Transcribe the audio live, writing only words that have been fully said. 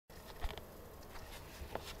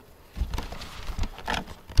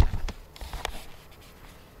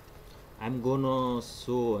I'm gonna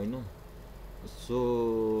show होइन so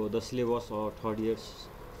the syllabus of third year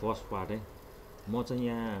first part है म चाहिँ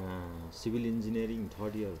यहाँ civil engineering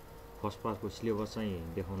third year first पार्टको syllabus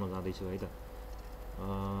चाहिँ देखाउन जाँदैछु है त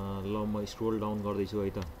ल म स्क्रोल डाउन गर्दैछु है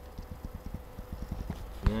त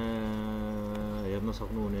यहाँ हेर्न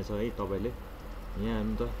सक्नुहुनेछ है तपाईँले यहाँ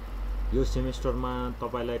हेर्नु त यो सेमेस्टरमा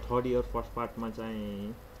तपाईँलाई थर्ड इयर फर्स्ट पार्टमा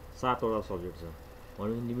चाहिँ 7वटा सब्जेक्ट छ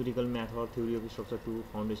भनेपछि numerical method theory of structure 2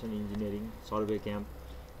 foundation engineering survey camp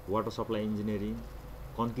water supply engineering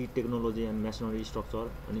concrete technology and masonry structure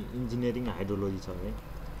अनि इन्जिनियरिङ हाइड्रोलोजी छ है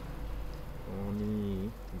अनि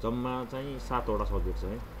जम्मा चाहिँ 7वटा सब्जेक्ट छ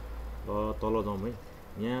है र तल जाउँ है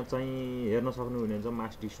यहाँ चाहिँ हेर्न सक्नुहुनेछ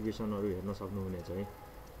मार्क्स डिस्ट्रिब्युसनहरू हेर्न सक्नुहुनेछ है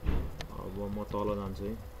अब म तल जान्छु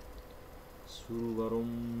है सुरु गरौँ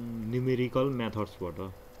न्युमेरिकल मेथड्सबाट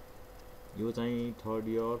यो चाहिँ third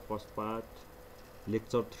year first part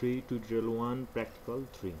lecture 3 tutorial 1 practical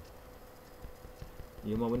 3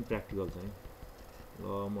 योमा पनि प्र्याक्टिकल छ है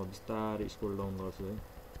ल म बिस्तारै स्क्रोल डाउन गर्छु है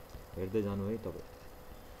हेर्दै जानु है तपाईँ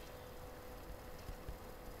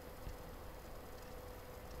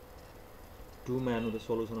टुमा हेर्नु त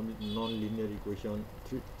solution of non linear equation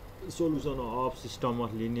 3 solution of system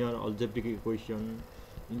of linear algebraic equation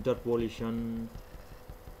इन्टरपोलेसन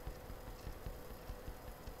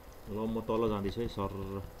ल म तल जाँदैछु है सर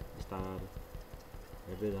बिस्तारै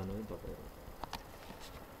हेर्दै जानु है तपाईहरु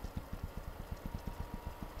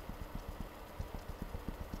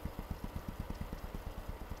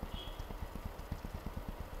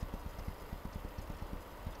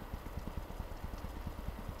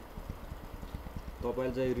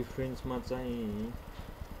तपाईले चाहिँ रिफरेन्समा चाहिँ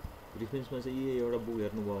यही एउटा बुक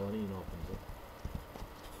हेर्नुभयो भने इनफ हुन्छ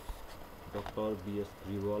doctor BS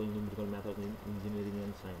Grewal numerical method in engineering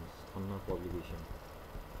and science Khanna publication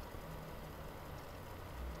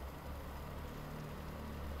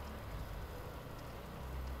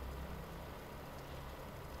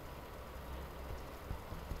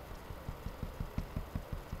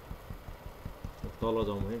तल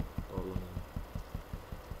जाउँ है तल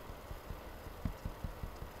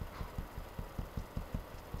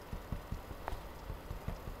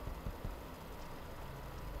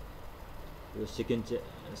यो सेकेन्ड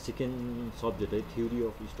सब्जेक्ट है थ्योरी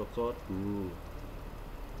अफ स्ट्रक्चर 2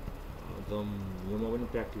 एकदम योमा पनि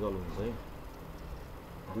प्र्याक्टिकल हुन्छ है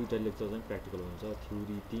दुईटा लेक्चर चाहिँ प्र्याक्टिकल हुन्छ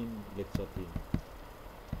थ्योरी 3 लेक्चर 3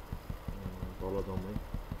 तल जाउँ है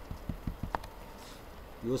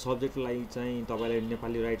यो सब्जेक्टलाई चाहिँ तपाईलाई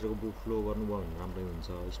नेपाली राइटरको बुक फ्लो गर्नुभयो भने राम्रै हुन्छ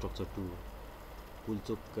स्ट्रक्चर 2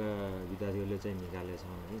 पुलचोकका विद्यार्थीहरूले चाहिँ निकालेछ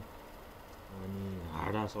है अनि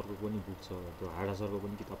हाडा सरको पनि बुक छ त्यो हाडा सरको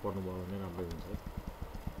पनि किताब पढ्नुभयो भने राम्रै हुन्छ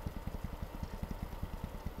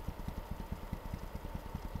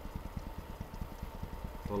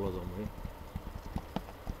तल जाउँ है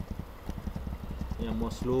यहाँ म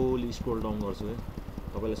स्लोली स्क्रोल डाउन गर्छु है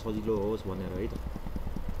तपाईलाई सजिलो होस् भनेर है त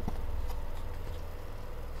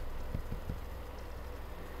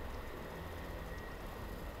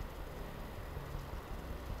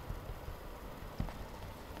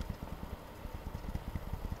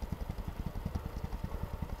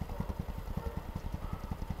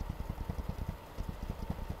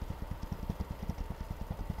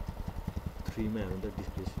फ्रीमा हेर्नु त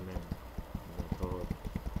डिस्प्लेसमेन्ट मेथड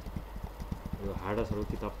यो हाडा सरको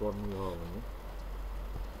किताब पढ्नु भयो भने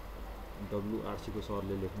WRC को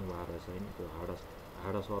सरले लेख्नु भएको रहेछ हैन त्यो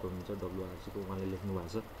हाडा सर हुनुहुन्छ WRC को उहाँले लेख्नु भएको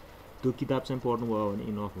छ त्यो किताब चाहिँ पढ्नु भयो भने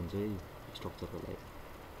इनफ हुन्छ है स्ट्रक्चरको लागि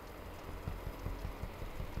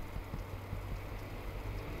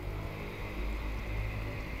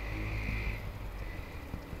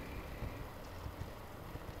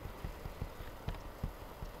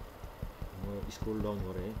स्क्रोल डाउन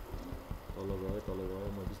गरेँ है तल गयो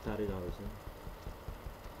म बिस्तारै जाँदैछु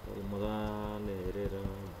तपाईले मजाले हेरेर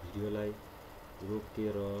भिडियोलाई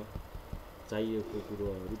रोकेर चाहिएको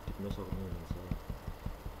कुरोहरू टिप्न सक्नुहुन्छ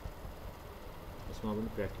यसमा पनि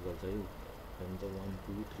प्र्याक्टिकल छ है हेर्नु त 1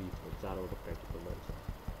 2 3 4 चारवटा प्र्याक्टिकल रहेछ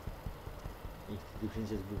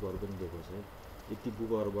डिफरेन्सेस बुकहरू पनि दिएको छ है यति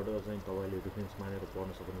बुकहरूबाट चाहिँ तपाईले डिफरेन्स मानेर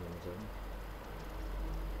पढ्न सक्नुहुनेछ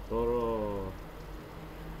तर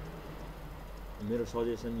मेरो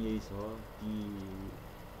सजेसन यही छ कि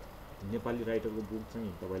नेपाली राइटरको बुक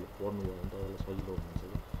चाहिँ तपाईले पढ्नुभयो भने तपाईलाई सजिलो हुन्छ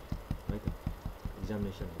है त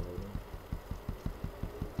एक्जामिनेसनहरुलाई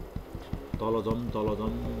तल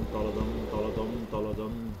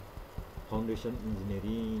जाउँ फाउन्डेसन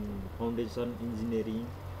इन्जिनियरिङ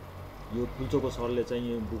यो पुल्चोको सरले चाहिँ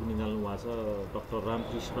यो बुक निकाल्नु भएको छ डाक्टर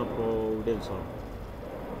रामकृष्ण पौडेल सर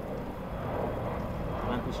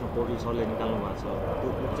रामकृष्ण पौडेल सरले निकाल्नु भएको छ त्यो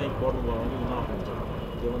बुक चाहिँ पढ्नुभयो भने इनफ हुन्छ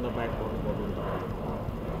त्योभन्दा बाहेक पढ्नु पर्दैन तपाईले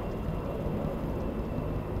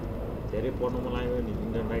धेरै पढ्नु मन लाग्यो भने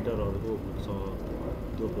इन्डियन राइटरहरूको बुक छ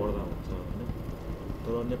त्यो पढ्दा हुन्छ होइन।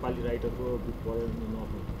 तर नेपाली राइटरको बुक पढ्यो भने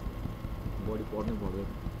नफ हुन्छ, बढी पढ्नै पर्दैन।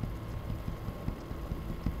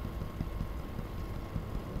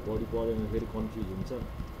 बढी पढ्यो भने फेरि कन्फ्युज हुन्छ,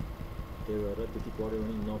 त्यही भएर त्यति पढ्यो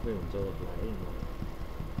भने नफै हुन्छ जस्तो लाग्यो मलाई।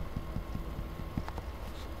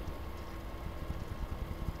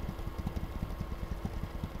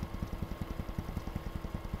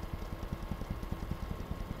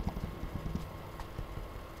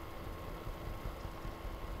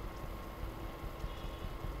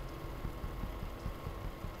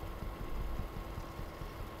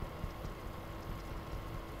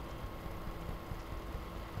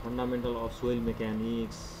 Fundamental of soil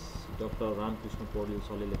mechanics doctor Ramakrishna Paudel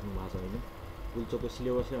सरले लेख्नु भएको छ होइन। पुल्चोकको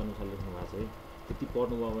सिलेबसै अनुसार लेख्नु भएको छ है। त्यति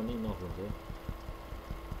पढ्नुभयो भने नफ हुन्छ है।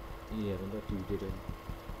 यी हेर्नु त ट्युटोरियल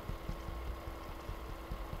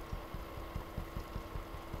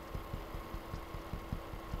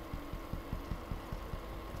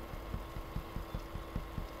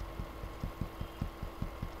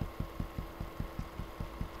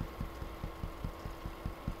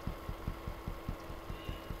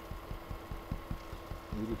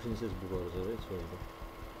रेफरेन्सेस बुकहरू छ है सोइलको।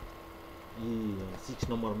 यी 6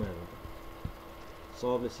 नम्बरमा हेर्नु त,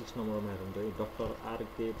 सबले 6 नम्बरमा हेर्नु त है। Doctor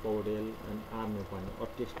R K. Paudel and are Nepali a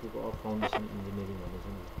text book of foundation engineering भन्ने छ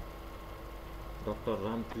नि। डक्टर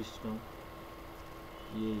रामकृष्ण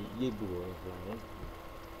यही बुक हो यसलाई है,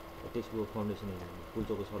 text book of foundation engineering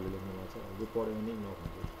पुल्चोको सरले लेख्नु भएको छ। यो पढ्यो भने नफ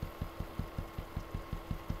हुन्छ।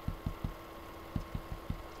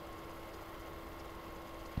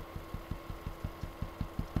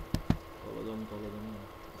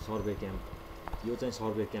 सर्वे क्याम्प, यो चाहिँ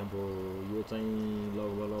सर्वे क्याम्प हो। यो चाहिँ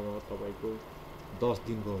लगभग तपाईँको 10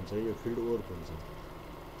 दिनको हुन्छ। यो फिल्ड वर्क हुन्छ।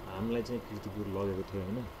 हामीलाई चाहिँ कीर्तिपुर लगेको थियो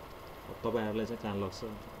होइन। अब तपाईँहरूलाई चाहिँ कहाँ लाग्छ,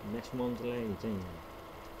 नेक्स्ट मन्थलाई चाहिँ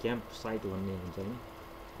क्याम्प साइट भन्ने हुन्छ होइन,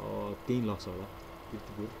 त्यहीँ लाग्छ होला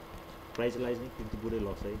कीर्तिपुर। प्राइजलाई चाहिँ कीर्तिपुरै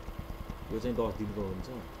लाग्छ है। यो चाहिँ 10 दिनको हुन्छ।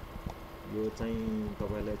 यो चाहिँ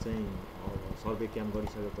तपाईँलाई चाहिँ सर्वे क्याम्प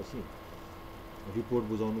गरिसकेपछि रिपोर्ट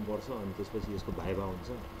बुझाउनुपर्छ, अनि त्यसपछि यसको भाइभा हुन्छ।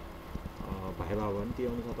 भाइभा भयो भने त्यही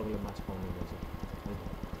अनुसार तपाईँले मार्क्स पाउनुहुनेछ।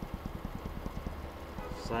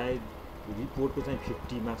 सायद रिपोर्टको चाहिँ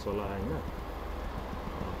 50 मार्क्स होला होइन,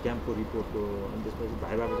 क्याम्पको रिपोर्टको। अनि त्यसपछि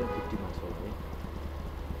भाइभाको चाहिँ 50 मार्क्स होला है।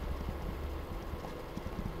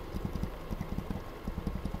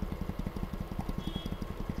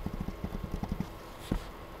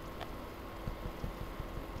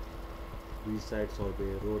 Side survey,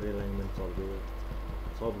 road alignment survey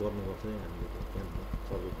सब गर्नुपर्छ है हामीले त्यो क्याम्पमा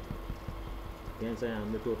सर्वे। त्यहाँ चाहिँ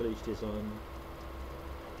हामीले total station,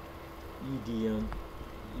 idiom,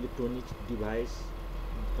 electronic device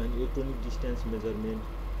अनि इलेक्ट्रोनिक डिस्टेन्स मेजरमेन्ट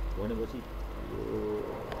भनेपछि यो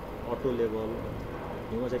अटो लेभल,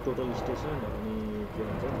 योमा चाहिँ टोटल स्टेसन अनि के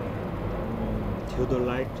भन्छ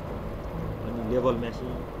थियोडोलाइट अनि लेभल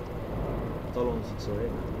मेसिन चलाउनु सिक्छौँ है।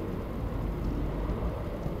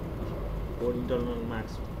 Four internal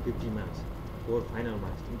marks 50 marks, four final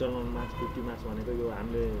marks. Internal marks 50 marks भनेको यो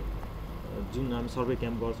हामीले जुन हामी सर्वे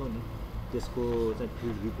क्याम्प गर्छौँ नि त्यसको चाहिँ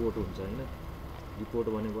फिल्ड रिपोर्ट हुन्छ होइन। रिपोर्ट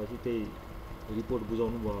भनेपछि त्यही रिपोर्ट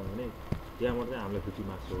बुझाउनु भयो भने त्यहाँबाट चाहिँ हामीलाई 50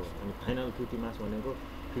 मार्क्स हो। अनि फाइनल 50 मार्क्स भनेको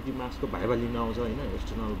 50 मार्क्सको भाइभा लिन आउँछ होइन,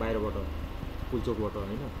 एक्सटर्नल बाहिरबाट पुल्चोकबाट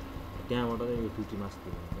होइन, त्यहाँबाट चाहिँ यो 50 मार्क्स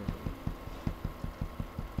दिनुहुन्छ।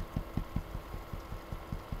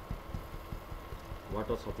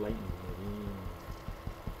 वाटर सप्लाई इन्जिनियरिङ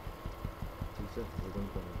ठिक छ, यो पनि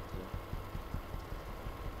पढ्नुपर्छ।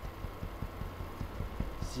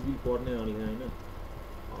 सिभिल पढ्नेहरूले होइन,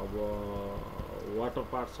 अब वाटर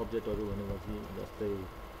पार्ट सब्जेक्टहरू भनेपछि जस्तै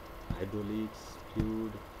हाइड्रोलिक्स,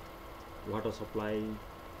 फ्लुइड, वाटर सप्लाई,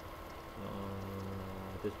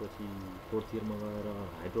 त्यसपछि फोर्थ इयरमा गएर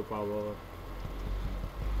हाइड्रो पावर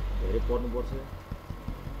धेरै पढ्नुपर्छ।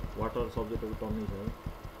 वाटर सब्जेक्टहरू टन्नै छ है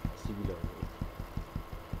सिभिलहरू।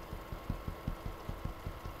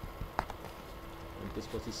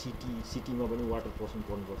 त्यसपछि सिटीमा पनि वाटर पोर्सन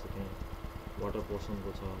पढ्नुपर्छ। त्यहाँ वाटर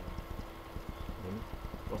पोर्सनको छ होइन,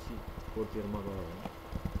 पछि फोर्थ इयरमा गयो भने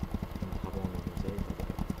थाहा पाउनुहुन्छ है।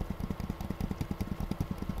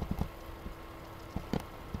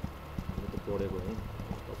 हामीले त पढेको है,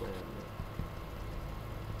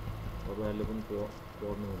 तपाईँहरूले पनि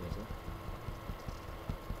पढ्नुहुनेछ।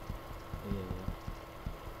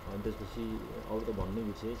 अनि त्यसपछि अरू त भन्नै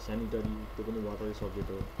बिर्सेँ, सेनिटरी त्यो पनि वाटरै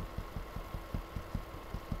सब्जेक्ट हो।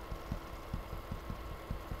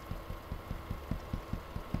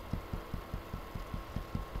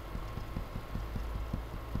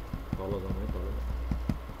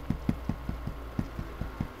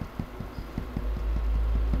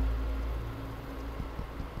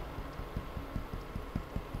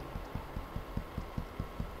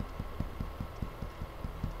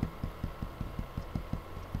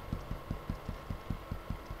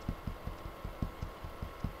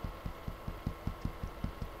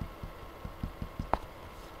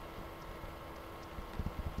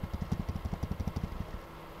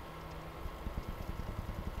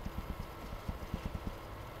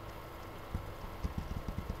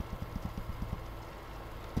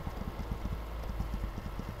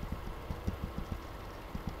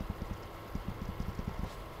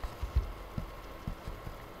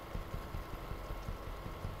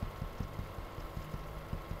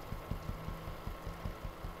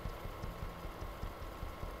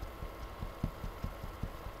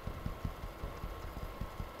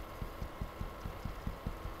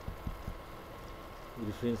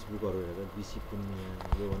 रिफरेन्स बुकहरू हेरेर बिसी पुन्निया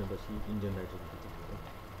यो भनेपछि इन्डियन राइटरको किताब हो।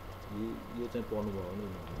 यो चाहिँ पढ्नुभयो भने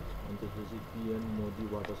नहुन्छ। अनि त्यसपछि PN Modi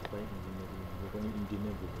water supply engineering यो पनि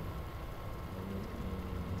इन्डियनै बुक हो। अनि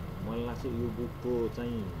मलाई लाग्छ यो बुकको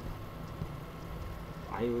चाहिँ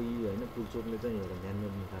I.O.E होइन पुल्चोकले चाहिँ एउटा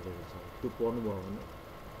म्यानुअल निकालेको छ। त्यो पढ्नुभयो भने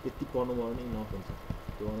त्यति पढ्नुभयो भने इनफ हुन्छ।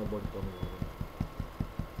 त्योभन्दा बढी पढ्नुभयो भने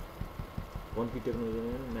concrete technology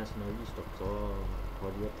national structure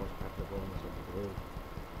career perspective पढ्न सक्यो।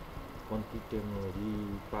 कन्क्रिट टेक्नोलोजी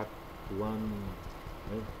पार्ट 1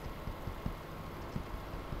 है।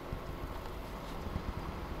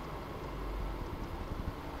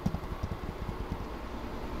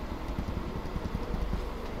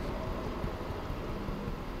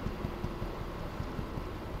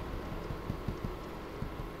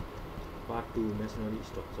 पार्ट 2 नेसनल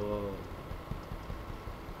स्ट्रक्चर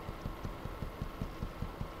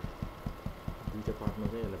दुईटा पार्टमा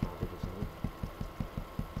चाहिँ यसलाई बाँडेको छ है।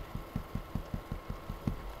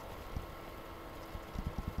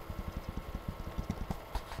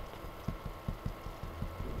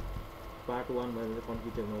 पार्ट 1 भनेर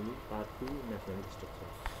concrete technology, part 2 national structure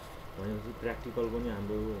भनेपछि प्र्याक्टिकल पनि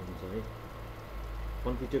हाम्रो हुन्छ है।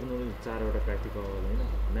 कन्क्रिट टेक्नोलोजी 4वटा प्र्याक्टिकल होइन,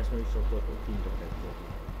 नेसनल स्ट्रक्चरको 3वटा प्र्याक्टिकल।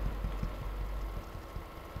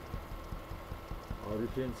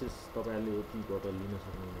 रिफरेन्सेस तपाईँहरूले यतिबाट लिन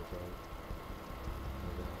सक्नुहुनेछ।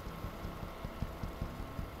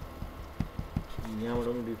 यहाँबाट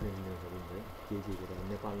पनि डिफ्रेन्स लिन सकिन्छ है। के कुरा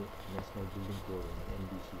Nepal national building code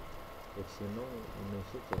NBC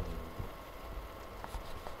 109/1994।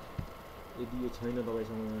 यदि यो छैन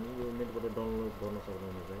तपाईँसँग भने यो नेटबाट डाउनलोड गर्न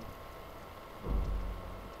सक्नुहुनेछ है।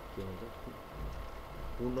 के भन्छ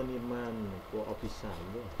पुनर्निर्माणको अफिस छ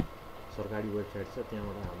हाम्रो, सरकारी वेबसाइट छ,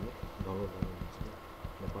 त्यहाँबाट हामीले डाउनलोड गर्नुहुन्छ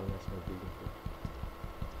Nepal national building code.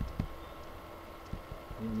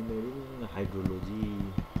 Engineering hydrology,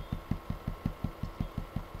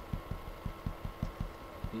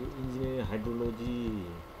 यो इन्जिनियरिङ हाइड्रोलोजी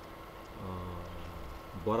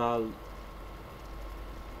बराल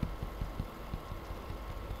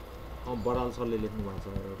सरले लेख्नु भएको छ।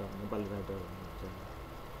 एउटा नेपाली राइटर हुनुहुन्छ,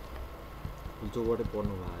 पुल्चोकबाटै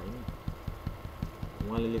पढ्नु भयो होइन,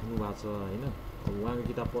 उहाँले लेख्नु भएको छ होइन। अब उहाँको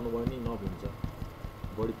किताब पढ्नुभयो भने इनफ हुन्छ,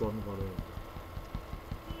 बढी पढ्नु पर्यो।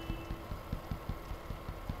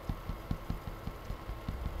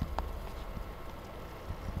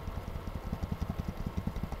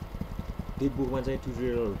 त्यो बुकमा चाहिँ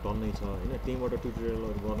ट्युटोरियलहरू टन्नै छ होइन, त्यहीँबाट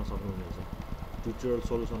ट्युटोरियलहरू गर्न सक्नुहुनेछ। ट्युटोरियल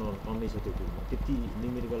सोल्युसनहरू टन्नै छ त्यो बुकमा। त्यति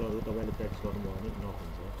न्युमेरिकलहरू तपाईँले प्र्याक्टिस गर्नुभयो भने इनफ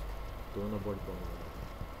हुन्छ, त्योभन्दा बढी पढ्नु पर्यो।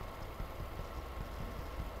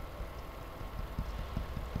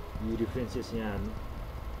 यो रिफरेन्सेस यहाँ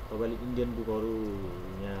तपाईँले इन्डियन बुकहरू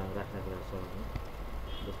यहाँ राखेको छ होइन,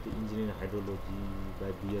 जस्तै engineering hydrology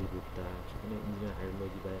by BL Gupta होइन, इन्जिनियरिङ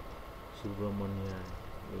हाइड्रोलोजी बाई सुब्रमण्य,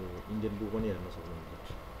 यो इन्डियन बुक पनि हेर्न सक्नुहुन्छ।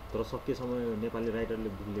 तर सकेसम्म नेपाली राइटरले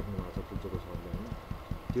बुक लेख्नु भएको छ पुल्चोको सरले होइन,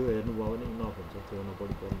 त्यो हेर्नुभयो भने इनफ हुन्छ, त्योभन्दा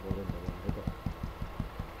बढी पढ्नु पऱ्यो नि तपाईँले है त।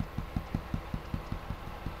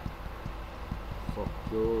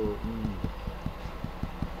 सक्यो।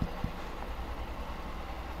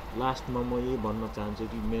 लास्टमा म यही भन्न चाहन्छु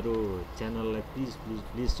कि मेरो च्यानललाई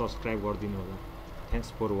प्लिज सब्सक्राइब गरिदिनु होला। Thanks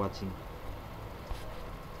for watching.